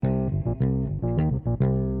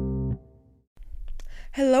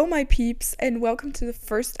Hello, my peeps, and welcome to the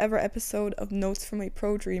first ever episode of Notes from a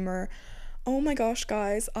Pro Dreamer. Oh my gosh,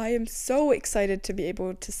 guys, I am so excited to be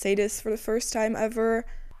able to say this for the first time ever.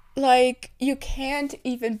 You can't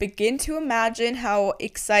even begin to imagine how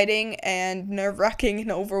exciting and nerve-wracking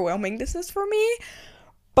and overwhelming this is for me.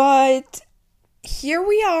 But here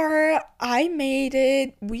we are. I made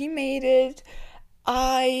it. We made it.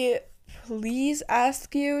 I please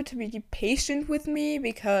ask you to be patient with me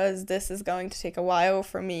because this is going to take a while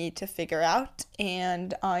for me to figure out,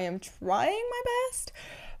 and I am trying my best,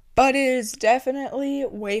 but it is definitely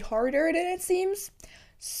way harder than it seems.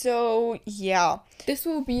 So yeah, this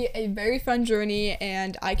will be a very fun journey,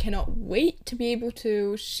 and I cannot wait to be able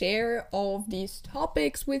to share all of these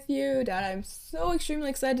topics with you that I'm so extremely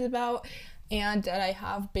excited about and that I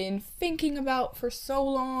have been thinking about for so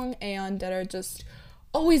long and that are just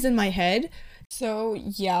always in my head. So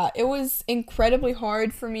yeah, it was incredibly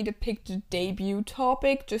hard for me to pick the debut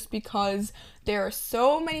topic just because there are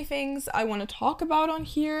so many things I want to talk about on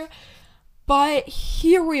here. But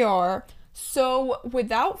here we are. So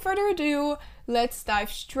without further ado, let's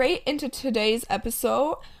dive straight into today's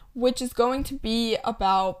episode, which is going to be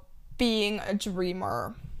about being a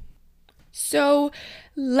dreamer. So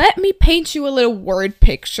let me paint you a little word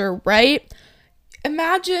picture, right?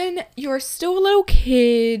 Imagine you're still a little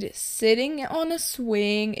kid sitting on a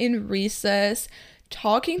swing in recess,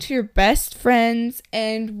 talking to your best friends,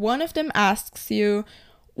 and one of them asks you,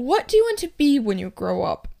 "What do you want to be when you grow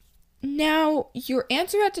up?" Now, your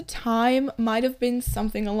answer at the time might have been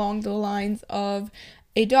something along the lines of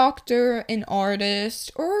a doctor, an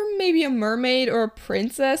artist, or maybe a mermaid or a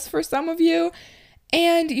princess for some of you,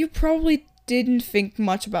 and you probably didn't think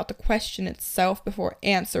much about the question itself before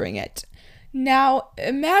answering it. Now,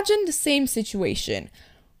 imagine the same situation,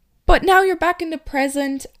 but now you're back in the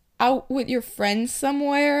present, out with your friends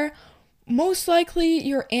somewhere. Most likely,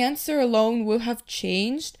 your answer alone will have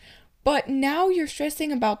changed, but now you're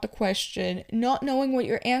stressing about the question, not knowing what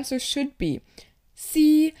your answer should be.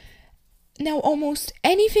 See, now almost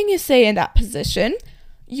anything you say in that position,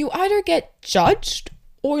 you either get judged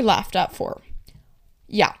or laughed at for.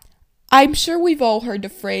 Yeah, I'm sure we've all heard the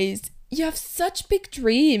phrase, "You have such big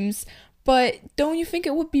dreams," but don't you think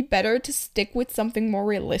it would be better to stick with something more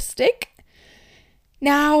realistic?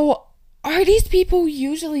 Now, are these people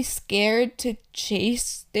usually scared to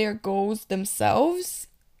chase their goals themselves?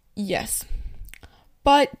 Yes.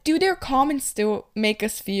 But do their comments still make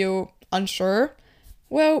us feel unsure?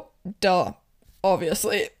 Well, duh,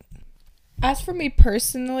 obviously. As for me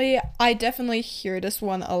personally, I definitely hear this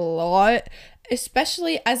one a lot,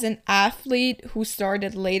 especially as an athlete who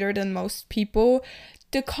started later than most people.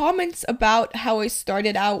 The comments about how I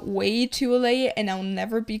started out way too late and I'll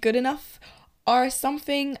never be good enough are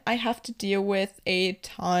something I have to deal with a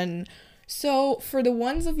ton. So for the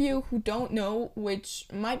ones of you who don't know, which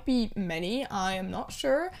might be many, I am not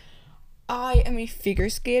sure, I am a figure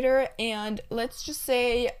skater, and let's just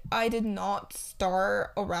say I did not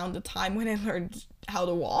start around the time when I learned how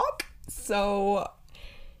to walk. So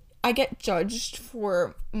I get judged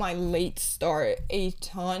for my late start a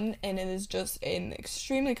ton, and it is just an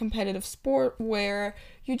extremely competitive sport where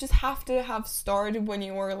you just have to have started when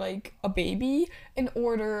you were like a baby in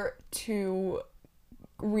order to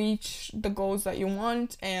reach the goals that you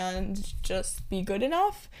want and just be good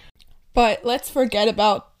enough. But let's forget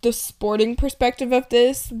about the sporting perspective of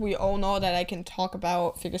this. We all know that I can talk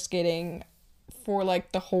about figure skating for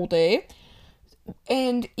like the whole day.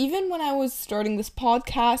 And even when I was starting this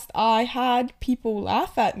podcast, I had people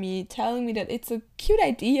laugh at me, telling me that it's a cute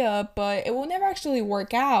idea, but it will never actually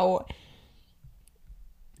work out.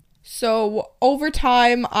 So over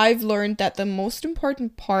time, I've learned that the most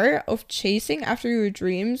important part of chasing after your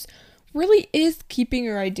dreams really is keeping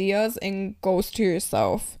your ideas and goals to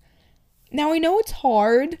yourself. Now, I know it's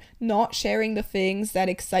hard not sharing the things that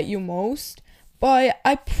excite you most, but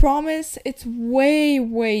I promise it's way,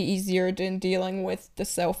 way easier than dealing with the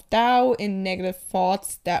self-doubt and negative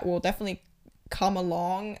thoughts that will definitely come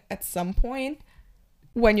along at some point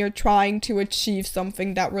when you're trying to achieve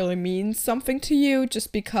something that really means something to you,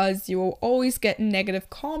 just because you will always get negative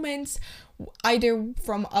comments, either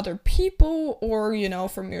from other people or,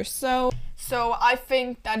 from yourself. So I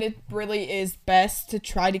think that it really is best to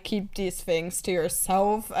try to keep these things to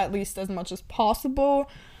yourself, at least as much as possible.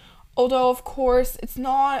 Although, of course, it's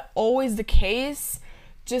not always the case,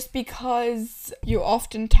 just because you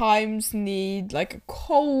oftentimes need like a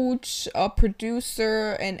coach, a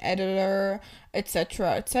producer, an editor,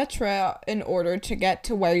 etc., in order to get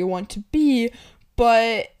to where you want to be.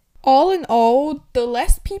 But all in all, the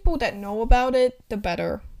less people that know about it, the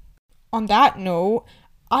better. On that note,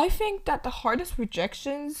 I think that the hardest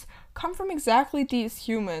rejections come from exactly these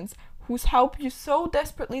humans whose help you so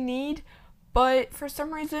desperately need, but for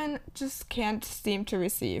some reason just can't seem to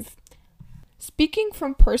receive. Speaking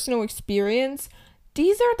from personal experience,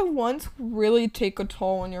 these are the ones who really take a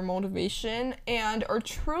toll on your motivation and are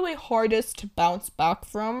truly hardest to bounce back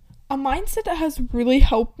from. A mindset that has really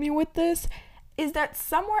helped me with this is that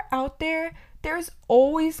somewhere out there, there's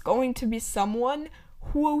always going to be someone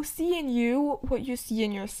who will see in you what you see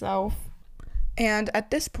in yourself. And at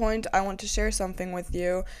this point, I want to share something with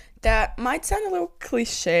you that might sound a little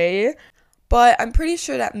cliche, but I'm pretty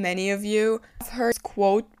sure that many of you have heard this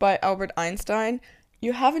quote by Albert Einstein: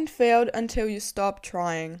 "You haven't failed until you stop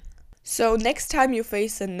trying." So next time you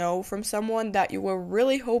face a no from someone that you were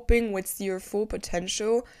really hoping would see your full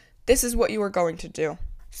potential, this is what you are going to do.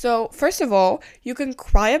 So first of all, you can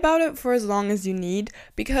cry about it for as long as you need,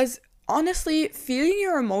 because honestly, feeling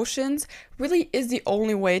your emotions really is the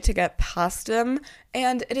only way to get past them,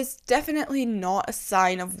 and it is definitely not a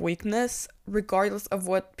sign of weakness, regardless of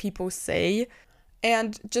what people say.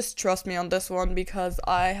 And just trust me on this one, because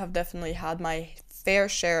I have definitely had my fair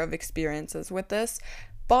share of experiences with this.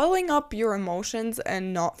 Bottling up your emotions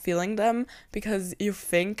and not feeling them because you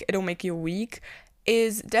think it'll make you weak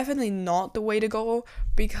is definitely not the way to go,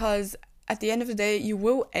 because at the end of the day, you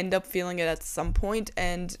will end up feeling it at some point,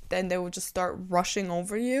 and then they will just start rushing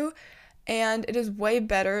over you. And it is way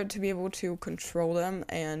better to be able to control them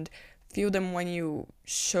and feel them when you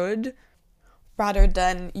should, rather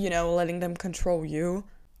than, letting them control you.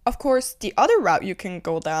 Of course, the other route you can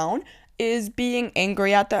go down is being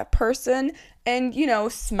angry at that person and,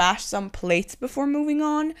 smash some plates before moving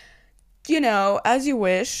on. As you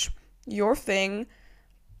wish, your thing,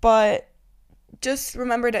 but just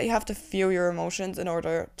remember that you have to feel your emotions in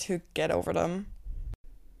order to get over them.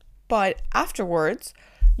 But afterwards,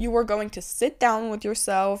 you are going to sit down with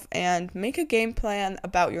yourself and make a game plan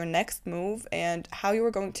about your next move and how you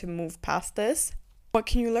are going to move past this. What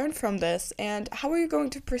can you learn from this, and how are you going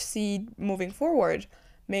to proceed moving forward?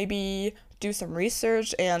 Maybe do some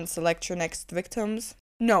research and select your next victims.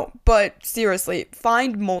 No, but seriously,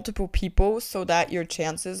 find multiple people so that your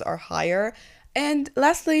chances are higher. And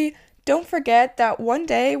lastly, don't forget that one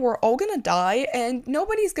day we're all gonna die and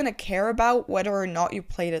nobody's gonna care about whether or not you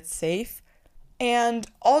played it safe. And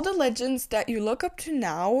all the legends that you look up to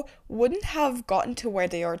now wouldn't have gotten to where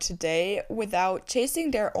they are today without chasing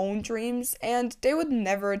their own dreams, and they would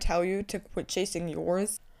never tell you to quit chasing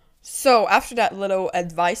yours. So after that little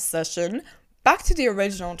advice session, back to the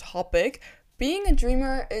original topic. Being a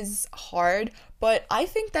dreamer is hard, but I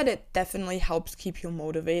think that it definitely helps keep you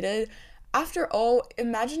motivated. After all,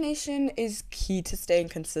 imagination is key to staying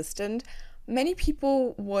consistent. Many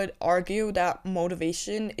people would argue that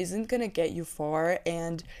motivation isn't gonna get you far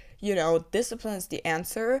and, discipline is the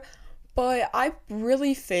answer, but I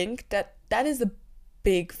really think that that is a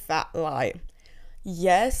big fat lie.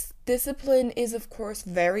 Yes, discipline is of course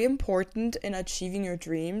very important in achieving your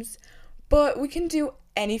dreams, but we can do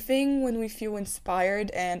anything when we feel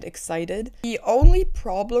inspired and excited. The only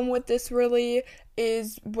problem with this really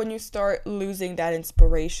is when you start losing that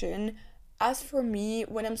inspiration. As for me,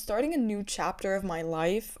 when I'm starting a new chapter of my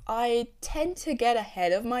life, I tend to get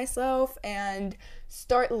ahead of myself and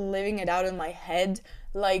start living it out in my head,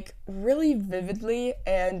 like really vividly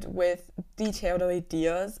and with detailed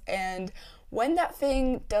ideas. And when that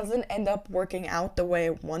thing doesn't end up working out the way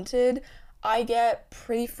I wanted, I get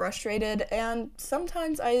pretty frustrated and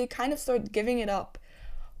sometimes I kind of start giving it up.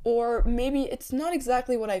 Or maybe it's not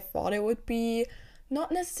exactly what I thought it would be,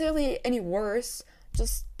 not necessarily any worse,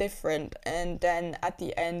 just different, and then at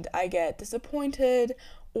the end I get disappointed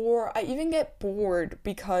or I even get bored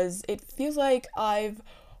because it feels like I've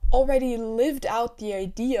already lived out the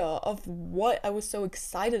idea of what I was so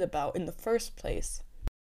excited about in the first place.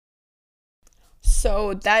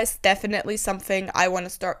 So that is definitely something I want to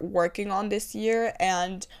start working on this year,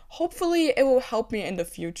 and hopefully it will help me in the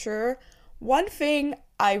future. One thing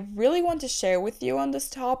I really want to share with you on this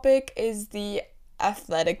topic is the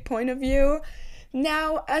athletic point of view.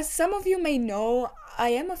 Now, as some of you may know, I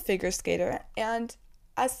am a figure skater, and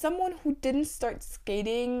as someone who didn't start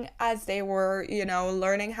skating as they were,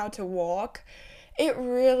 learning how to walk, it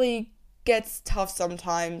really gets tough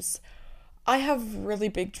sometimes. I have really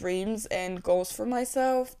big dreams and goals for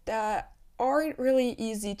myself that aren't really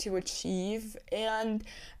easy to achieve, and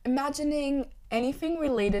imagining anything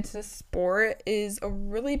related to sport is a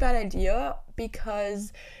really bad idea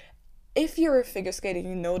because if you're figure skating,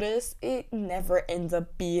 you notice it never ends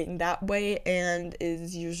up being that way and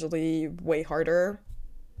is usually way harder.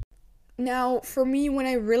 Now, for me, when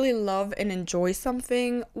I really love and enjoy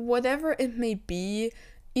something, whatever it may be,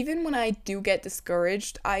 Even when I do get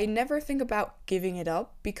discouraged, I never think about giving it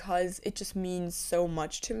up because it just means so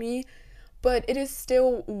much to me. But it is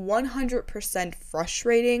still 100%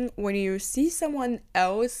 frustrating when you see someone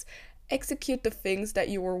else execute the things that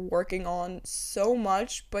you were working on so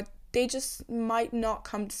much, but they just might not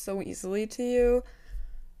come so easily to you.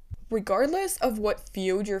 Regardless of what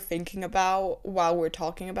field you're thinking about while we're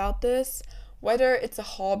talking about this, whether it's a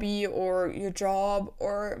hobby or your job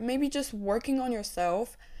or maybe just working on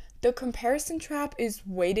yourself, the comparison trap is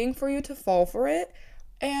waiting for you to fall for it,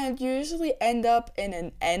 and you usually end up in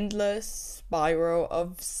an endless spiral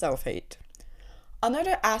of self hate.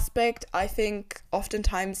 Another aspect I think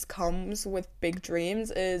oftentimes comes with big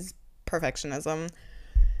dreams is perfectionism.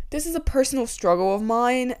 This is a personal struggle of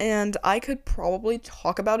mine, and I could probably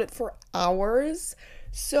talk about it for hours.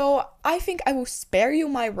 So I think I will spare you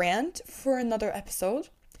my rant for another episode.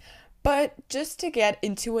 But just to get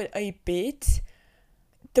into it a bit,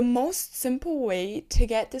 the most simple way to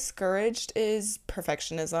get discouraged is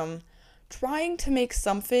perfectionism. Trying to make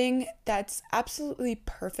something that's absolutely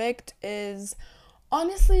perfect is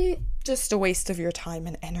honestly just a waste of your time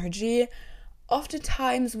and energy.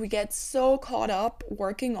 Oftentimes, we get so caught up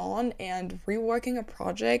working on and reworking a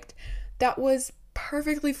project that was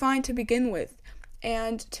perfectly fine to begin with.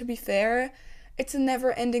 And to be fair, it's a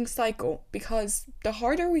never ending cycle because the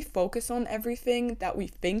harder we focus on everything that we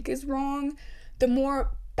think is wrong, the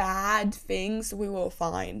more bad things we will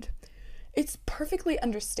find. It's perfectly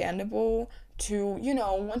understandable to,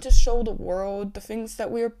 want to show the world the things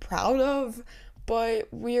that we're proud of, but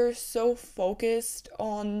we're so focused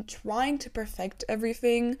on trying to perfect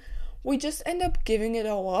everything, we just end up giving it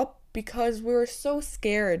all up because we're so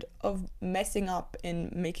scared of messing up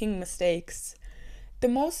and making mistakes. The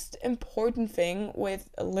most important thing with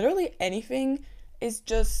literally anything is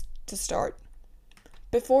just to start.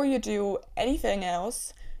 Before you do anything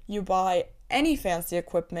else, you buy any fancy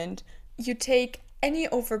equipment, you take any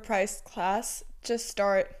overpriced class, just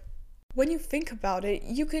start. When you think about it,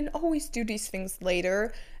 you can always do these things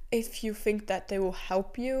later if you think that they will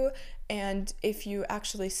help you and if you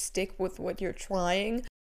actually stick with what you're trying.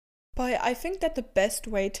 But I think that the best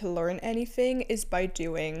way to learn anything is by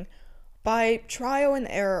doing, by trial and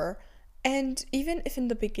error. And even if in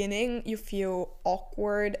the beginning you feel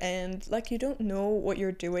awkward and like you don't know what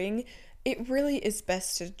you're doing, it really is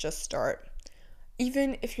best to just start.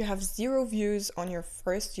 Even if you have 0 views on your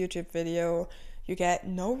first YouTube video, you get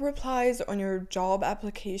no replies on your job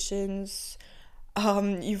applications,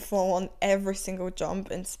 you fall on every single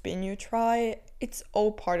jump and spin you try, it's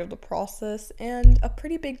all part of the process and a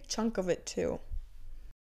pretty big chunk of it too.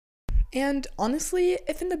 And honestly,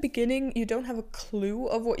 if in the beginning you don't have a clue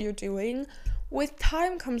of what you're doing, with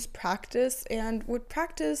time comes practice, and with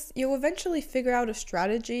practice, you'll eventually figure out a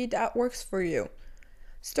strategy that works for you.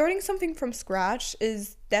 Starting something from scratch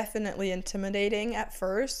is definitely intimidating at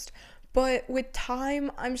first, but with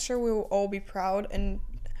time, I'm sure we will all be proud and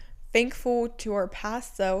thankful to our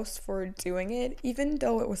past selves for doing it, even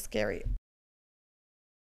though it was scary.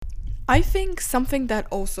 I think something that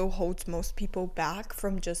also holds most people back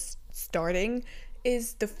from just starting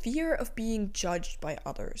is the fear of being judged by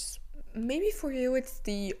others. Maybe for you, it's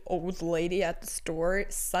the old lady at the store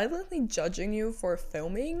silently judging you for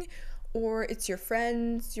filming, or it's your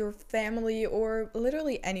friends, your family, or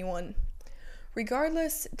literally anyone.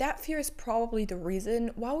 Regardless, that fear is probably the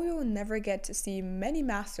reason why we will never get to see many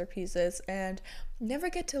masterpieces and never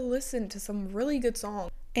get to listen to some really good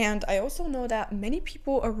songs. And I also know that many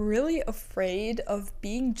people are really afraid of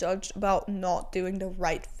being judged about not doing the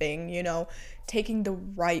right thing, taking the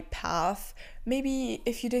right path. Maybe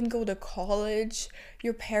if you didn't go to college,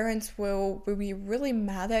 your parents will be really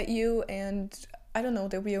mad at you and I don't know,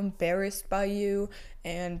 they'll be embarrassed by you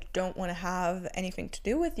and don't want to have anything to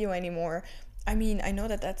do with you anymore. I mean, I know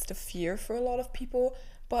that that's the fear for a lot of people,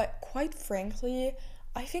 but quite frankly,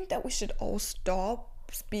 I think that we should all stop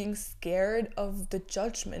being scared of the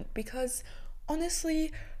judgment because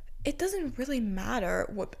honestly, it doesn't really matter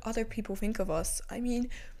what other people think of us. I mean,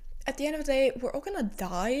 at the end of the day, we're all gonna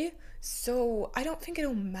die, so I don't think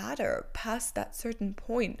it'll matter past that certain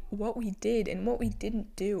point what we did and what we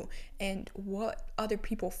didn't do and what other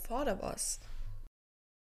people thought of us.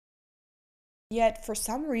 Yet, for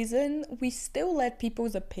some reason, we still let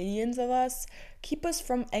people's opinions of us keep us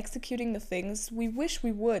from executing the things we wish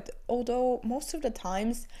we would, although most of the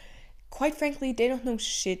times, quite frankly, they don't know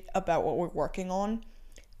shit about what we're working on.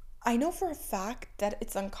 I know for a fact that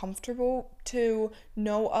it's uncomfortable to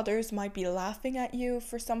know others might be laughing at you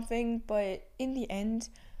for something, but in the end,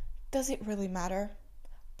 does it really matter?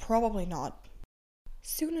 Probably not.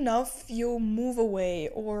 soon enough you'll move away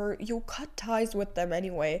or you'll cut ties with them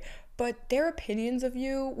anyway, but their opinions of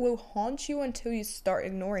you will haunt you until you start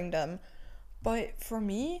ignoring them. But for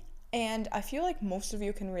me, and I feel like most of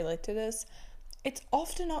you can relate to this, it's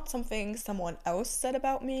often not something someone else said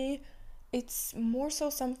about me. It's more so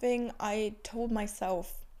something I told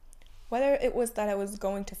myself. Whether it was that I was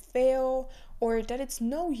going to fail, or that it's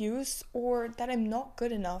no use, or that I'm not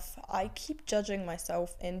good enough, I keep judging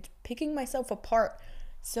myself and picking myself apart.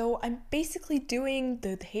 So I'm basically doing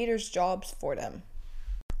the haters' jobs for them,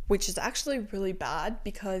 which is actually really bad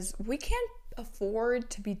because we can't afford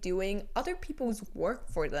to be doing other people's work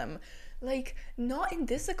for them. Like, not in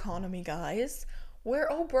this economy, guys. We're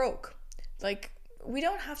all broke. Like, we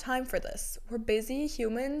don't have time for this. We're busy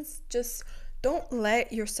humans. Just don't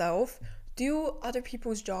let yourself do other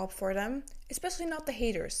people's job for them, especially not the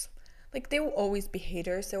haters. Like, there will always be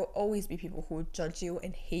haters. There will always be people who will judge you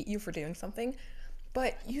and hate you for doing something.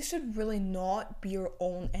 But you should really not be your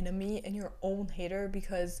own enemy and your own hater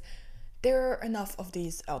because there are enough of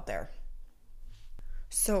these out there.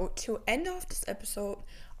 So, to end off this episode,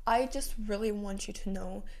 I just really want you to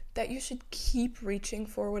know that you should keep reaching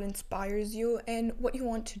for what inspires you and what you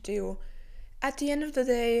want to do. At the end of the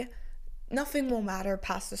day, nothing will matter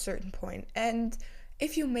past a certain point. And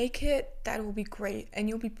if you make it, that will be great. And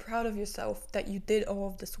you'll be proud of yourself that you did all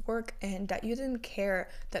of this work and that you didn't care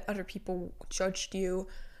that other people judged you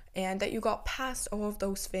and that you got past all of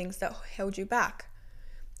those things that held you back.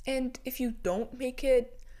 And if you don't make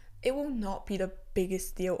it, it will not be the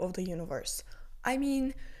biggest deal of the universe. I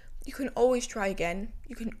mean, you can always try again.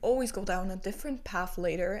 You can always go down a different path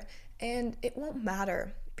later, and it won't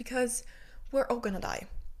matter because we're all gonna die.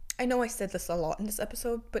 I know I said this a lot in this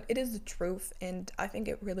episode, but it is the truth, and I think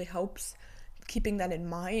it really helps keeping that in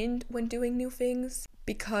mind when doing new things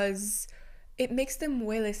because it makes them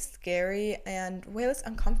way less scary and way less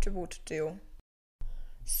uncomfortable to do.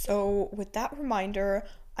 So, with that reminder,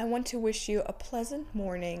 I want to wish you a pleasant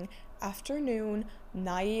morning, afternoon,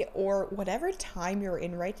 night, or whatever time you're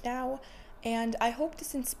in right now. And I hope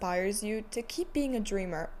this inspires you to keep being a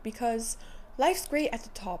dreamer because life's great at the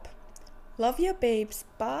top. Love ya, babes.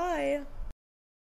 Bye.